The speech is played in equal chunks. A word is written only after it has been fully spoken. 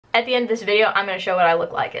At the end of this video, I'm going to show what I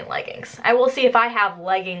look like in leggings. I will see if I have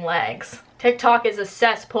legging legs. TikTok is a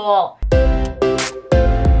cesspool.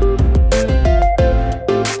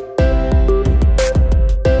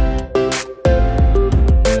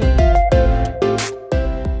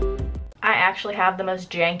 I actually have the most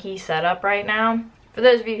janky setup right now. For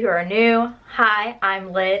those of you who are new, hi,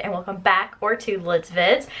 I'm Lid and welcome back or to Lid's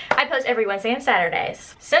Vids. I post every Wednesday and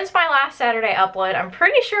Saturdays. Since my last Saturday upload, I'm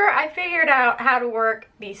pretty sure I figured out how to work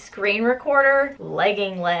the screen recorder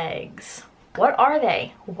legging legs. What are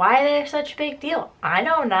they? Why are they such a big deal? I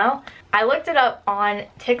don't know. I looked it up on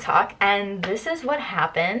TikTok and this is what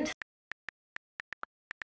happened.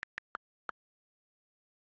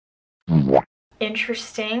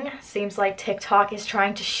 Interesting. Seems like TikTok is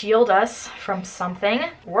trying to shield us from something.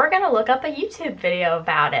 We're gonna look up a YouTube video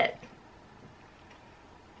about it.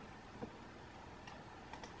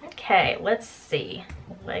 Okay, let's see.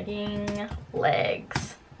 Legging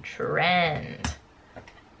legs trend.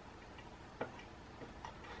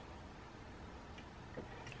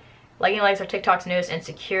 Legging legs are TikTok's newest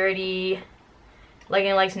insecurity.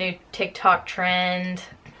 Legging legs new TikTok trend.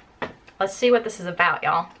 Let's see what this is about,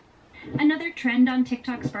 y'all. Another trend on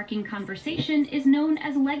TikTok sparking conversation is known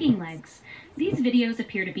as legging legs. These videos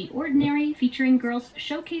appear to be ordinary, featuring girls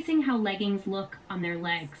showcasing how leggings look on their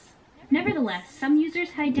legs. Nevertheless, some users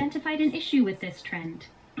had identified an issue with this trend.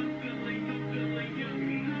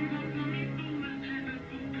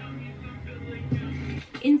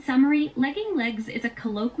 In summary, legging legs is a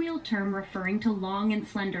colloquial term referring to long and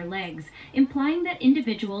slender legs, implying that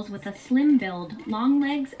individuals with a slim build, long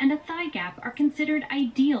legs, and a thigh gap are considered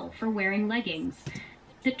ideal for wearing leggings.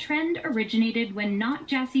 The trend originated when Not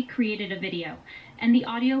Jassy created a video, and the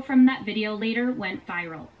audio from that video later went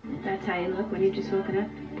viral. That's how you look when you've just woken up?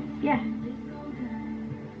 Yeah.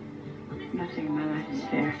 Nothing in my life is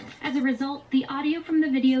fair. As a result, the audio from the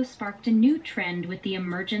video sparked a new trend with the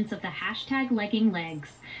emergence of the hashtag legging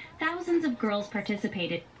legs. Thousands of girls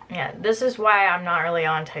participated. Yeah, this is why I'm not really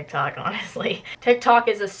on TikTok, honestly. TikTok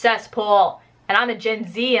is a cesspool, and I'm a Gen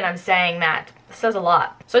Z and I'm saying that. This says a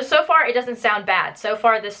lot. So far it doesn't sound bad. So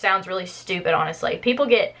far this sounds really stupid, honestly. People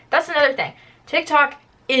get, that's another thing. TikTok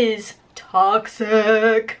is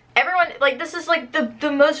toxic. Everyone, like, this is like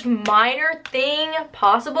the most minor thing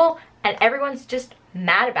possible, and everyone's just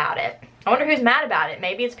mad about it. I wonder who's mad about it.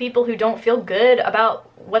 Maybe it's people who don't feel good about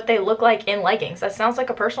what they look like in leggings. That sounds like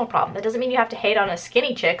a personal problem. That doesn't mean you have to hate on us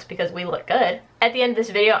skinny chicks because we look good. At the end of this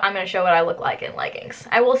video, I'm going to show what I look like in leggings.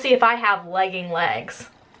 I will see if I have legging legs.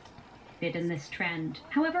 In this trend.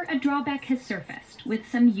 However, a drawback has surfaced, with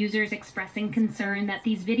some users expressing concern that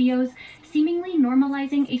these videos seemingly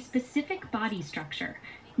normalizing a specific body structure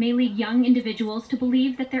may lead young individuals to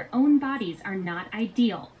believe that their own bodies are not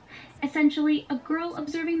ideal. Essentially, a girl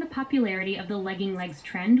observing the popularity of the legging legs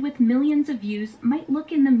trend with millions of views might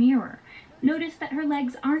look in the mirror, notice that her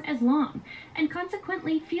legs aren't as long, and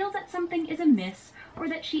consequently feel that something is amiss or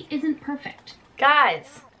that she isn't perfect.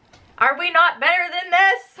 Guys, are we not better than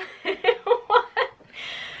this? What?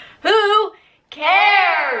 Who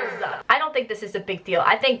cares? I don't think this is a big deal.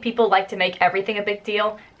 I think people like to make everything a big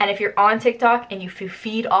deal, and if you're on TikTok and you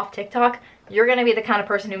feed off TikTok, you're gonna be the kind of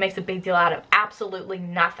person who makes a big deal out of absolutely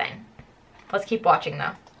nothing. Let's keep watching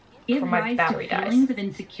though. Give rise to feelings of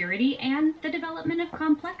insecurity and the development of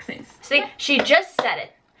complexes. See, she just said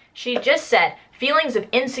it. She just said feelings of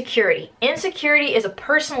insecurity. Insecurity is a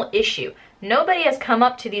personal issue. Nobody has come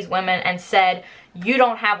up to these women and said, you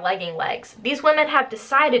don't have legging legs. These women have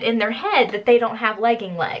decided in their head that they don't have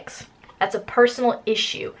legging legs. That's a personal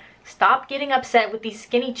issue. Stop getting upset with these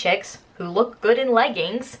skinny chicks who look good in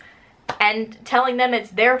leggings and telling them it's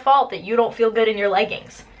their fault that you don't feel good in your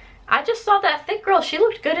leggings. I just saw that thick girl. She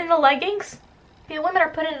looked good in the leggings. The women are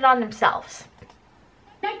putting it on themselves.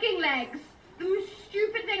 Legging legs. The most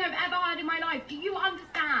stupid thing I've ever heard in my life. Do you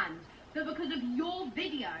understand that because of your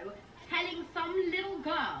video telling some little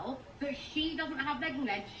girl that she doesn't have legging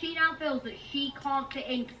legs, she now feels that she can't fit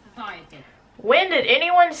into society? When did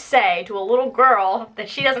anyone say to a little girl that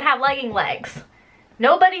she doesn't have legging legs?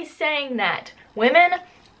 Nobody's saying that. Women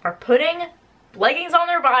are putting leggings on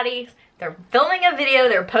their bodies, they're filming a video,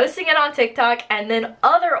 they're posting it on TikTok, and then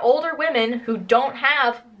other older women who don't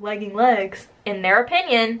have legging legs, in their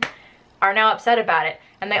opinion, are now upset about it.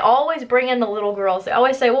 And they always bring in the little girls. They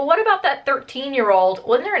always say, well, what about that 13-year-old?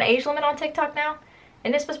 Wasn't there an age limit on TikTok now?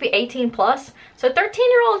 Isn't it supposed to be 18 plus? So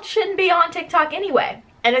 13-year-olds shouldn't be on TikTok anyway.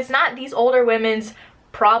 And it's not these older women's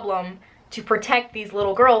problem to protect these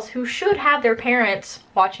little girls who should have their parents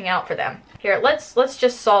watching out for them. Here, let's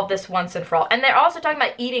just solve this once and for all. And they're also talking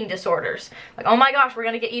about eating disorders. Like, oh my gosh, we're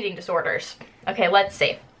gonna get eating disorders. Okay, let's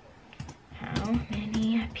see. How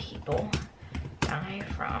many people people die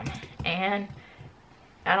from, and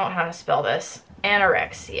I don't know how to spell this,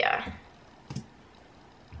 anorexia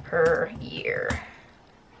per year.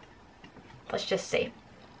 Let's just see.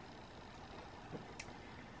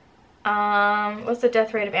 What's the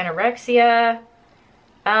death rate of anorexia?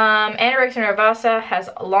 Anorexia nervosa has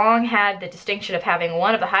long had the distinction of having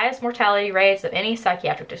one of the highest mortality rates of any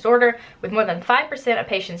psychiatric disorder, with more than 5% of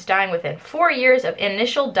patients dying within 4 years of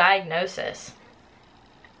initial diagnosis.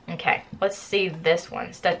 Okay, let's see this one,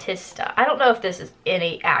 Statista. I don't know if this is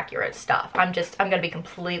any accurate stuff. I'm gonna be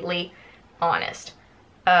completely honest.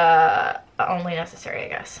 Only necessary, I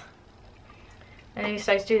guess. And these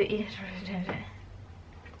sites do the...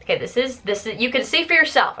 Okay, this is, you can see for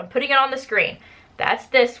yourself. I'm putting it on the screen. That's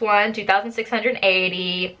this one,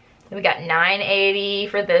 2,680. Then we got 980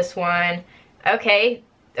 for this one. Okay,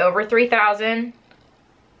 over 3,000.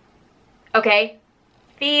 Okay,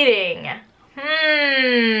 feeding.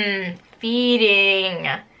 Feeding.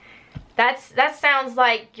 That sounds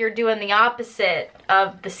like you're doing the opposite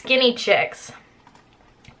of the skinny chicks.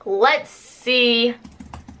 Let's see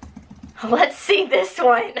this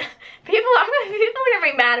one. People are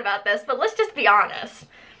gonna be mad about this, but let's just be honest.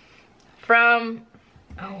 From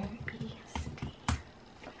obesity.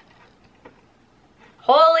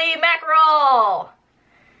 Holy mackerel!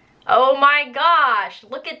 Oh my gosh,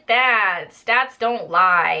 look at that. Stats don't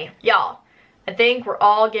lie. Y'all, I think we're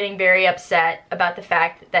all getting very upset about the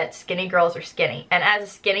fact that skinny girls are skinny. And as a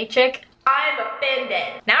skinny chick, I'm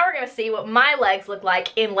offended. Now we're gonna see what my legs look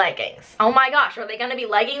like in leggings. Oh my gosh, are they gonna be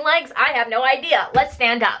legging legs? I have no idea. Let's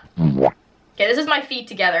stand up. Okay, this is my feet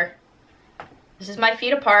together. This is my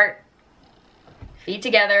feet apart. Feet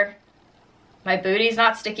together. My booty's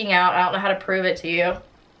not sticking out. I don't know how to prove it to you.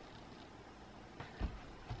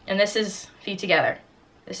 And this is feet together.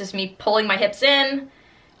 This is me pulling my hips in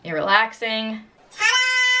and relaxing.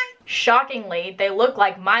 Shockingly, they look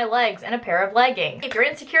like my legs in a pair of leggings. If you're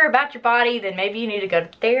insecure about your body, then maybe you need to go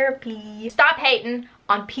to therapy. Stop hating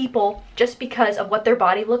on people just because of what their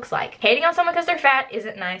body looks like. Hating on someone because they're fat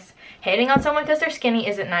isn't nice. Hating on someone because they're skinny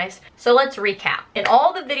isn't nice. So let's recap. In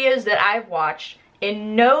all the videos that I've watched,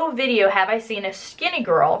 in no video have I seen a skinny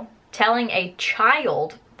girl telling a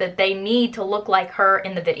child that they need to look like her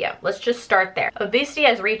in the video. Let's just start there. Obesity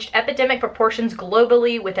has reached epidemic proportions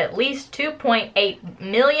globally, with at least 2.8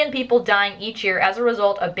 million people dying each year as a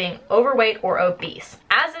result of being overweight or obese.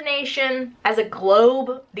 As a nation, as a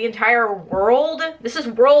globe, the entire world, this is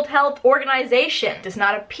World Health Organization, does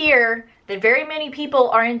not appear that very many people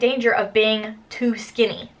are in danger of being too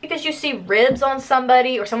skinny. Because you see ribs on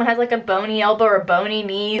somebody, or someone has like a bony elbow or bony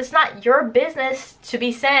knee, it's not your business to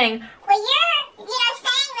be saying, well, you're,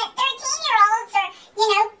 saying that 13-year-olds are,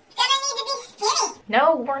 gonna need to be skinny.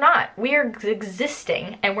 No, we're not. We're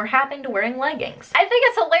existing, and we're happening to wearing leggings. I think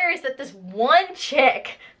it's hilarious that this one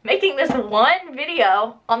chick making this one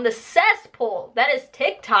video on the cesspool that is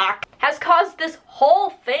TikTok has caused this whole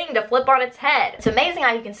thing to flip on its head. It's amazing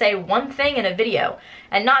how you can say one thing in a video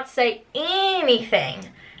and not say anything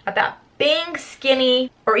about being skinny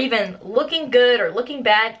or even looking good or looking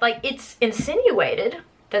bad. Like, it's insinuated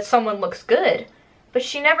that someone looks good, but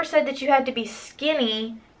she never said that you had to be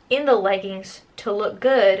skinny in the leggings to look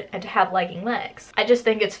good and to have legging legs. I just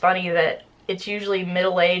think it's funny that it's usually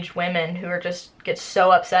middle-aged women who are get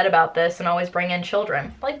so upset about this and always bring in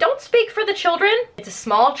children. Like, don't speak for the children. It's a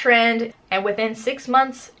small trend, and within 6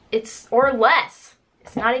 months, or less,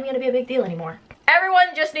 it's not even gonna be a big deal anymore.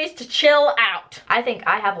 Everyone just needs to chill out. I think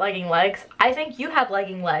I have legging legs. I think you have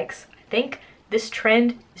legging legs. I think this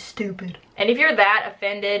trend is stupid. And if you're that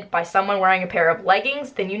offended by someone wearing a pair of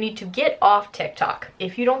leggings, then you need to get off TikTok.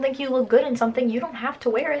 If you don't think you look good in something, you don't have to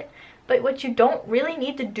wear it. But what you don't really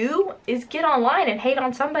need to do is get online and hate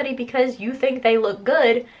on somebody because you think they look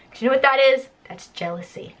good. Because you know what that is? That's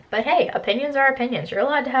jealousy. But hey, opinions are opinions. You're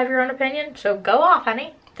allowed to have your own opinion, so go off,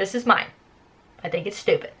 honey. This is mine. I think it's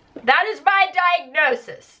stupid. That is my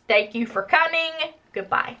diagnosis. Thank you for coming.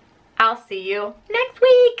 Goodbye. I'll see you next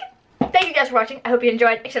week. Thank you guys for watching. I hope you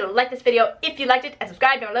enjoyed. Make sure to like this video if you liked it and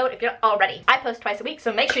subscribe down below if you're not already. I post twice a week,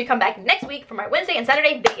 so make sure you come back next week for my Wednesday and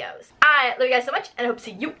Saturday videos. I love you guys so much and I hope to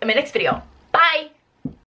see you in my next video. Bye!